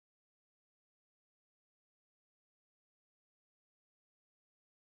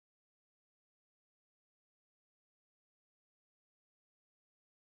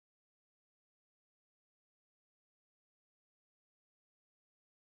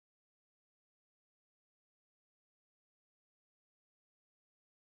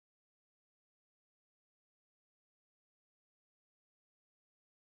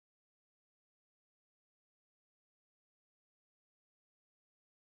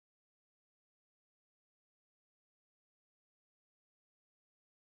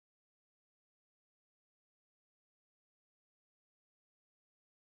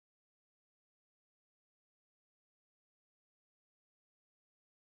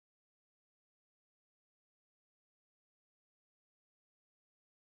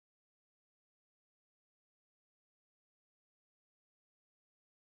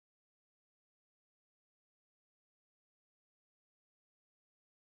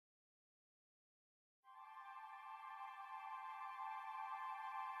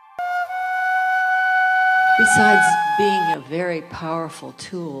Besides being a very powerful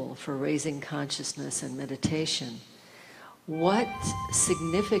tool for raising consciousness and meditation, what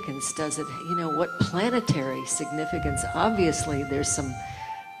significance does it, what planetary significance? Obviously there's some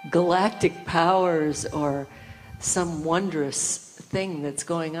galactic powers or some wondrous thing that's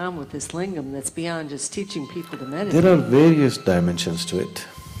going on with this lingam that's beyond just teaching people to meditate. There are various dimensions to it.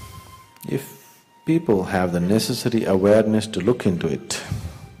 If people have the necessary awareness to look into it,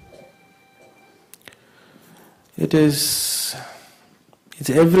 it's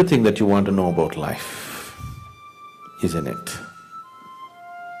everything that you want to know about life is in it.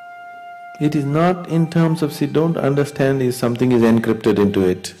 It is not in terms of, don't understand if something is encrypted into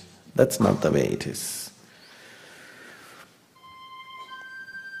it. That's not the way it is.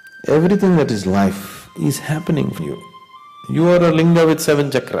 Everything that is life is happening for you. You are a linga with 7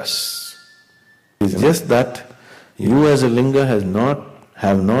 chakras. It's just that you as a linga have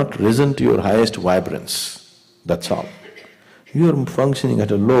not risen to your highest vibrance. That's all. You are functioning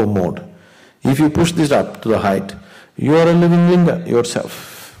at a low mode. If you push this up to the height, you are a living linga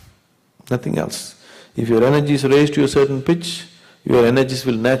yourself, nothing else. If your energy is raised to a certain pitch, your energies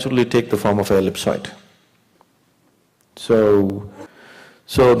will naturally take the form of an ellipsoid. So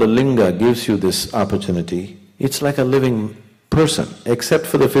the linga gives you this opportunity. It's like a living person, except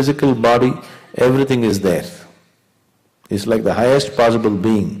for the physical body, everything is there. It's like the highest possible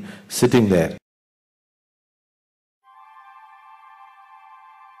being sitting there.